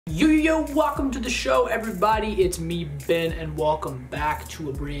Yo, welcome to the show, everybody. It's me, Ben, and welcome back to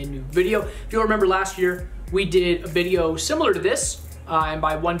a brand new video. If you'll remember last year, we did a video similar to this, and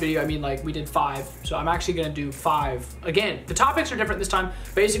by one video, I mean like we did 5. So I'm actually gonna do 5 again. The topics are different this time.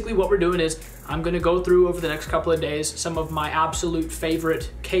 Basically, what we're doing is I'm gonna go through over the next couple of days some of my absolute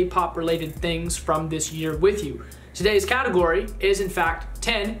favorite K-pop related things from this year with you. Today's category is in fact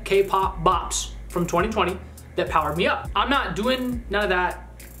 10 K-pop bops from 2020 that powered me up. I'm not doing none of that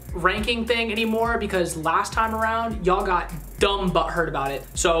ranking thing anymore because last time around y'all got dumb butthurt about it.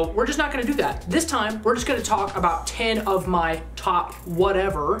 So we're just not gonna do that. This time we're just gonna talk about 10 of my top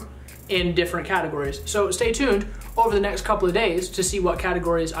whatever in different categories. So stay tuned over the next couple of days to see what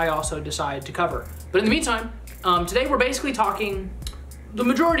categories I also decide to cover. But in the meantime, today we're basically talking, the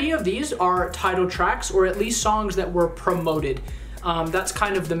majority of these are title tracks or at least songs that were promoted. That's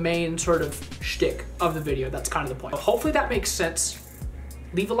kind of the main sort of shtick of the video. That's kind of the point. Hopefully that makes sense.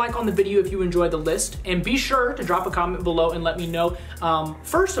 Leave a like on the video if you enjoyed the list, and be sure to drop a comment below and let me know,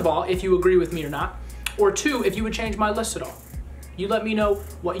 first of all, if you agree with me or not, or 2, if you would change my list at all. You let me know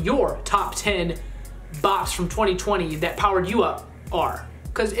what your top 10 bops from 2020 that powered you up are,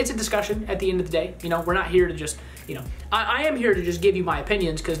 because it's a discussion at the end of the day. You know, we're not here to just, you know, I am here to just give you my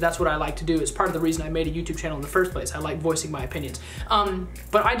opinions because that's what I like to do. It's part of the reason I made a YouTube channel in the first place. I like voicing my opinions.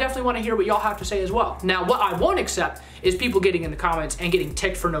 But I definitely want to hear what y'all have to say as well. Now, what I won't accept is people getting in the comments and getting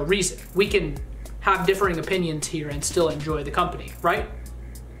ticked for no reason. We can have differing opinions here and still enjoy the company, right?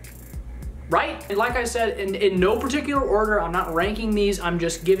 Right? And like I said, in no particular order, I'm not ranking these, I'm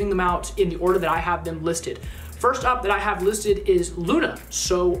just giving them out in the order that I have them listed. First up that I have listed is Luna,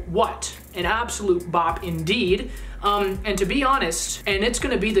 So What? An absolute bop indeed. And to be honest, and it's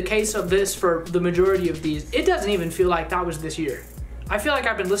gonna be the case of this for the majority of these, it doesn't even feel like that was this year. I feel like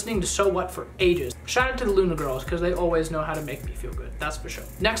I've been listening to So What for ages. Shout out to the Luna girls, because they always know how to make me feel good, that's for sure.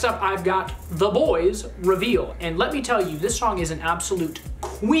 Next up, I've got The Boys, Reveal. And let me tell you, this song is an absolute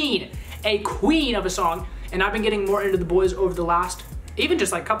queen, a queen of a song. And I've been getting more into The Boys over the last, even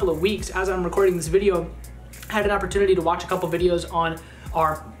just like couple of weeks as I'm recording this video. I had an opportunity to watch a couple videos on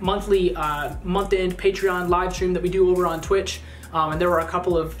our monthly month-end Patreon live stream that we do over on Twitch. And there were a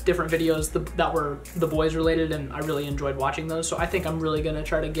couple of different videos that were The Boys related, and I really enjoyed watching those. So I think I'm really gonna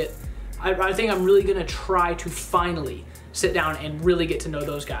try to get, I think I'm really gonna try to finally sit down and really get to know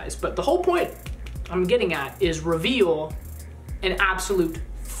those guys. But the whole point I'm getting at is Reveal, an absolute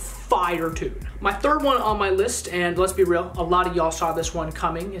fire tune. My third one on my list, and let's be real, a lot of y'all saw this one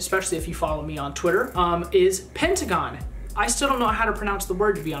coming, especially if you follow me on Twitter, is Pentagon. I still don't know how to pronounce the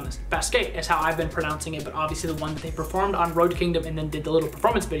word, to be honest. Basket is how I've been pronouncing it, but obviously the one that they performed on Road to Kingdom and then did the little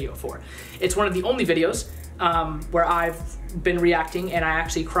performance video for. It's one of the only videos where I've been reacting and I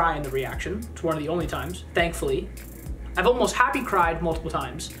actually cry in the reaction. It's one of the only times, thankfully. I've almost happy cried multiple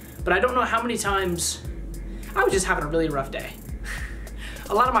times, but I don't know how many times. I was just having a really rough day.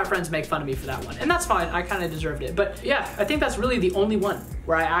 A lot of my friends make fun of me for that one, and that's fine, I kind of deserved it. But yeah, I think that's really the only one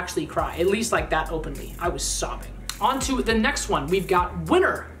where I actually cry, at least like that openly. I was sobbing. On to the next one, we've got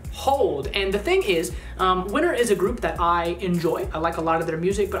Winner, Hold. And the thing is, Winner is a group that I enjoy. I like a lot of their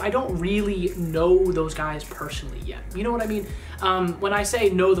music, but I don't really know those guys personally yet. You know what I mean? When I say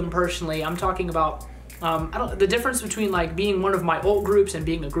know them personally, I'm talking about the difference between like being one of my old groups and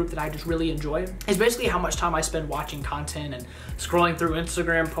being a group that I just really enjoy is basically how much time I spend watching content and scrolling through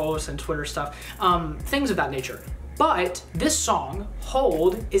Instagram posts and Twitter stuff, things of that nature. But this song,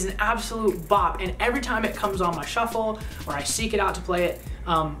 Hold, is an absolute bop, and every time it comes on my shuffle or I seek it out to play it,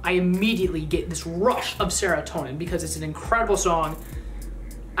 I immediately get this rush of serotonin because it's an incredible song.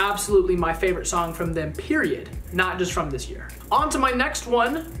 Absolutely my favorite song from them, period, not just from this year. On to my next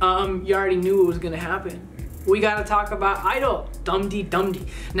one. You already knew it was gonna happen. We gotta talk about i-dle, Dum Dee Dum Dee.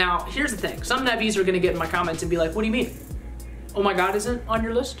 Now, here's the thing. Some nebbies are gonna get in my comments and be like, what do you mean? Oh my God isn't on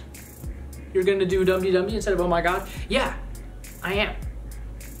your list? You're gonna do Dum Dee Dum Dee instead of Oh My God? Yeah, I am.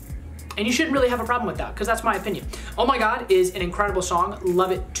 And you shouldn't really have a problem with that, because that's my opinion. Oh My God is an incredible song,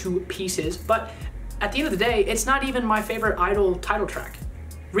 love it to pieces, but at the end of the day, it's not even my favorite i-dle title track.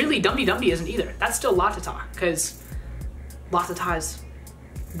 Really, Dum Dee Dum Dee isn't either. That's still La Ta Ta, because La Ta Ta is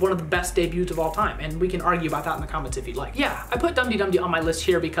one of the best debuts of all time, and we can argue about that in the comments if you'd like. Yeah, I put Dum Dee Dum Dee on my list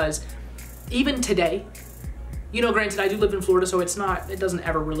here because even today, you know, granted, I do live in Florida, so it doesn't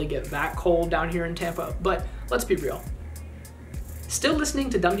ever really get that cold down here in Tampa, but let's be real. Still listening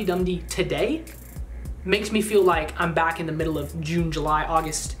to Dum Dee Dum Dee today makes me feel like I'm back in the middle of June, July,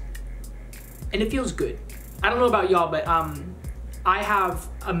 August, and it feels good. I don't know about y'all, but I have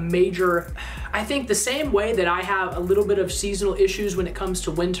a major, I think the same way that I have a little bit of seasonal issues when it comes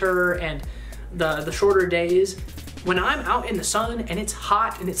to winter and the shorter days, when I'm out in the sun and it's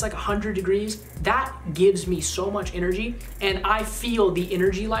hot and it's like 100 degrees, that gives me so much energy, and I feel the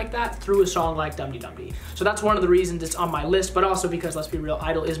energy like that through a song like Dum Dee Dum Dee. So that's one of the reasons it's on my list, but also because, let's be real,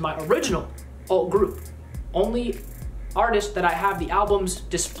 i-dle is my original alt group. Only artist that I have the albums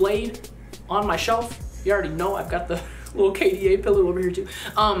displayed on my shelf. You already know I've got the little KDA pillow over here too.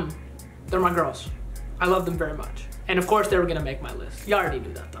 They're my girls. I love them very much. And of course, they were gonna make my list. You already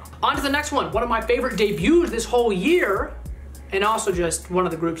knew that though. On to the next one of my favorite debuts this whole year, and also just one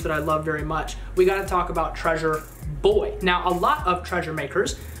of the groups that I love very much. We gotta talk about Treasure Boy. Now, a lot of treasure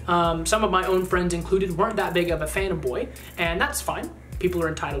makers, some of my own friends included, weren't that big of a fan of Boy, and that's fine. People are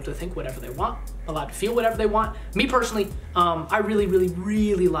entitled to think whatever they want, allowed to feel whatever they want. Me personally, I really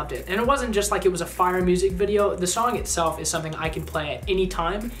loved it. And it wasn't just like it was a fire music video. The song itself is something I can play at any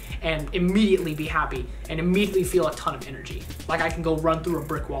time and immediately be happy and immediately feel a ton of energy. Like I can go run through a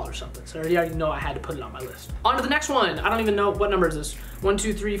brick wall or something. So you already know I had to put it on my list. On to the next one. I don't even know, what number is this? 1,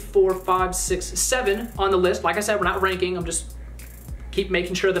 2, 3, 4, 5, 6, 7 on the list. Like I said, we're not ranking. I'm just keep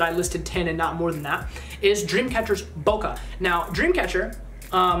making sure that I listed 10 and not more than that, is Dreamcatcher's Boca. Now, Dreamcatcher,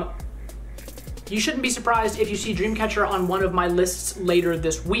 you shouldn't be surprised if you see Dreamcatcher on one of my lists later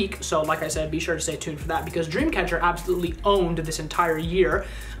this week. So like I said, be sure to stay tuned for that, because Dreamcatcher absolutely owned this entire year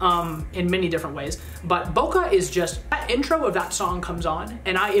in many different ways. But Boca is just, that intro of that song comes on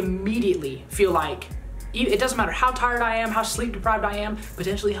and I immediately feel like, it doesn't matter how tired I am, how sleep deprived I am,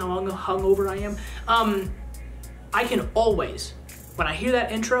 potentially how hungover I am, I can always, when I hear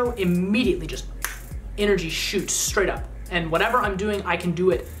that intro, immediately just energy shoots straight up. And whatever I'm doing, I can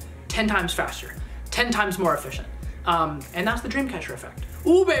do it 10 times faster, 10 times more efficient. And that's the Dreamcatcher effect.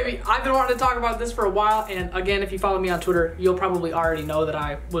 Ooh, baby, I've been wanting to talk about this for a while. And again, if you follow me on Twitter, you'll probably already know that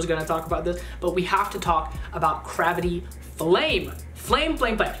I was gonna talk about this, but we have to talk about Gravity Flame. Flame.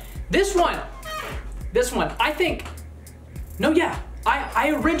 This one, I think,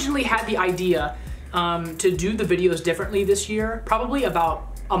 I originally had the idea to do the videos differently this year, probably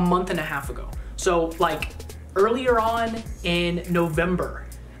about a month and a half ago. So like earlier on in November,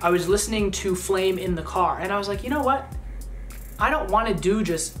 I was listening to Flame in the car and I was like, you know what? I don't want to do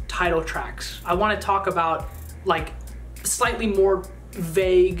just title tracks. I want to talk about like slightly more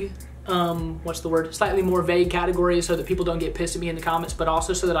vague, slightly more vague categories so that people don't get pissed at me in the comments, but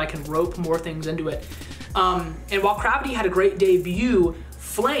also so that I can rope more things into it. And while Gravity had a great debut,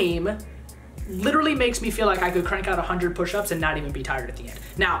 Flame literally makes me feel like I could crank out 100 push-ups and not even be tired at the end.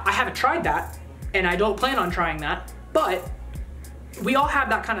 Now, I haven't tried that, and I don't plan on trying that, but we all have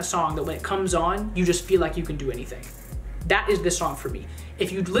that kind of song that when it comes on, you just feel like you can do anything. That is this song for me.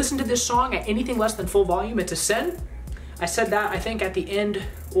 If you listen to this song at anything less than full volume, it's a sin. I said that, I think, at the end.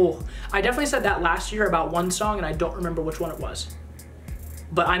 Oh, I definitely said that last year about one song, and I don't remember which one it was.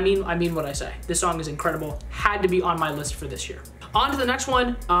 But I mean what I say. This song is incredible. Had to be on my list for this year. On to the next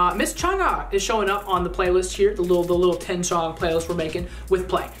one. Miss Chang'e is showing up on the playlist here, the little 10-song playlist we're making with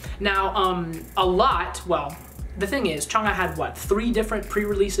Play. Now, well, the thing is, Chang'e had what, 3 different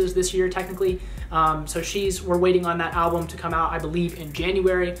pre-releases this year technically. So we're waiting on that album to come out, I believe, in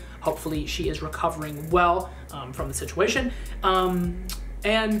January. Hopefully she is recovering well from the situation.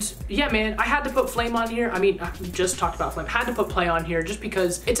 And yeah, man, I had to put Flame on here. I mean, I just talked about Flame. I had to put Play on here just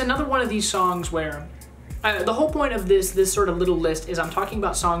because it's another one of these songs where the whole point of this sort of little list is I'm talking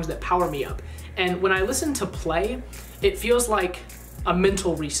about songs that power me up. And when I listen to Play, it feels like a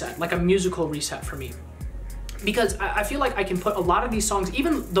mental reset, like a musical reset for me. Because I feel like I can put a lot of these songs,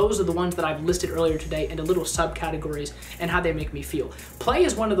 even those are the ones that I've listed earlier today, into little subcategories and how they make me feel. Play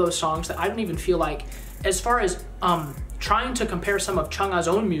is one of those songs that I don't even feel like, as far as trying to compare some of Chang'e's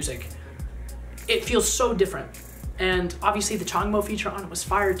own music, it feels so different. And obviously the Changmo feature on it was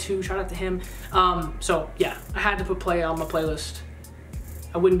fire too, shout out to him. So yeah, I had to put Play on my playlist.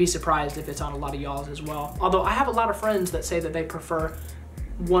 I wouldn't be surprised if it's on a lot of y'all's as well. Although I have a lot of friends that say that they prefer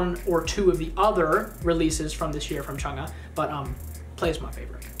 1 or 2 of the other releases from this year from Chang'e, but Play is my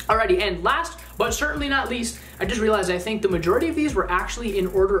favorite. Alrighty, and last but certainly not least, I just realized I think the majority of these were actually in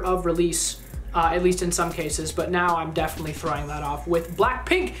order of release, at least in some cases, but now I'm definitely throwing that off with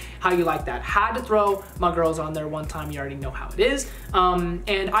Blackpink. How you like that? Had to throw my girls on there one time, you already know how it is.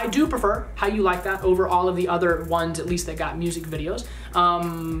 And I do prefer How You Like That over all of the other ones, at least that got music videos.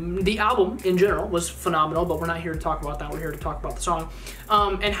 The album in general was phenomenal, but we're not here to talk about that, we're here to talk about the song.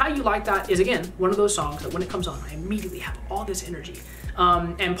 And How You Like That is, again, one of those songs that when it comes on, I immediately have all this energy.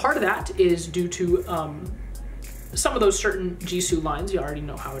 And part of that is due to some of those certain Jisoo lines, you already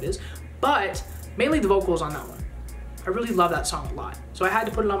know how it is, but mainly the vocals on that one. I really love that song a lot, so I had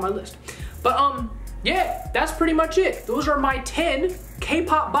to put it on my list. But yeah, that's pretty much it. Those are my 10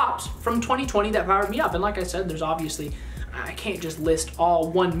 K-pop bops from 2020 that powered me up. And like I said, there's obviously, I can't just list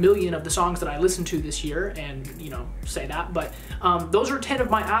all 1 million of the songs that I listened to this year and, you know, say that, but those are 10 of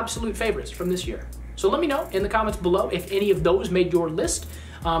my absolute favorites from this year. So let me know in the comments below if any of those made your list.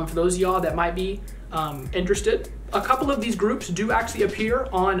 For those of y'all that might be interested, a couple of these groups do actually appear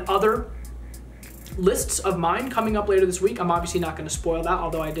on other lists of mine coming up later this week. I'm obviously not going to spoil that,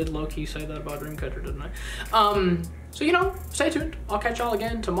 although I did low-key say that about Dreamcatcher, didn't I? So, you know, stay tuned. I'll catch y'all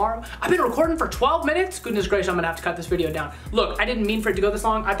again tomorrow. I've been recording for 12 minutes. Goodness gracious, I'm going to have to cut this video down. Look, I didn't mean for it to go this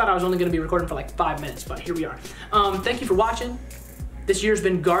long. I thought I was only going to be recording for like 5 minutes, but here we are. Thank you for watching. This year's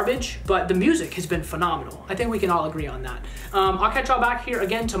been garbage, but the music has been phenomenal. I think we can all agree on that. I'll catch y'all back here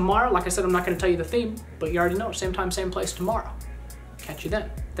again tomorrow. Like I said, I'm not going to tell you the theme, but you already know. Same time, same place tomorrow. Catch you then.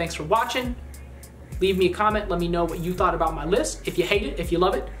 Thanks for watching. Leave me a comment. Let me know what you thought about my list. If you hate it, if you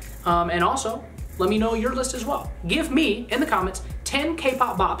love it. And also, let me know your list as well. Give me, in the comments, 10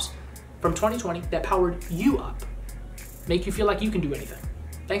 K-pop bops from 2020 that powered you up. Make you feel like you can do anything.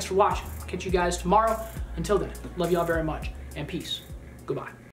 Thanks for watching. I'll catch you guys tomorrow. Until then, love y'all very much, and peace. Goodbye.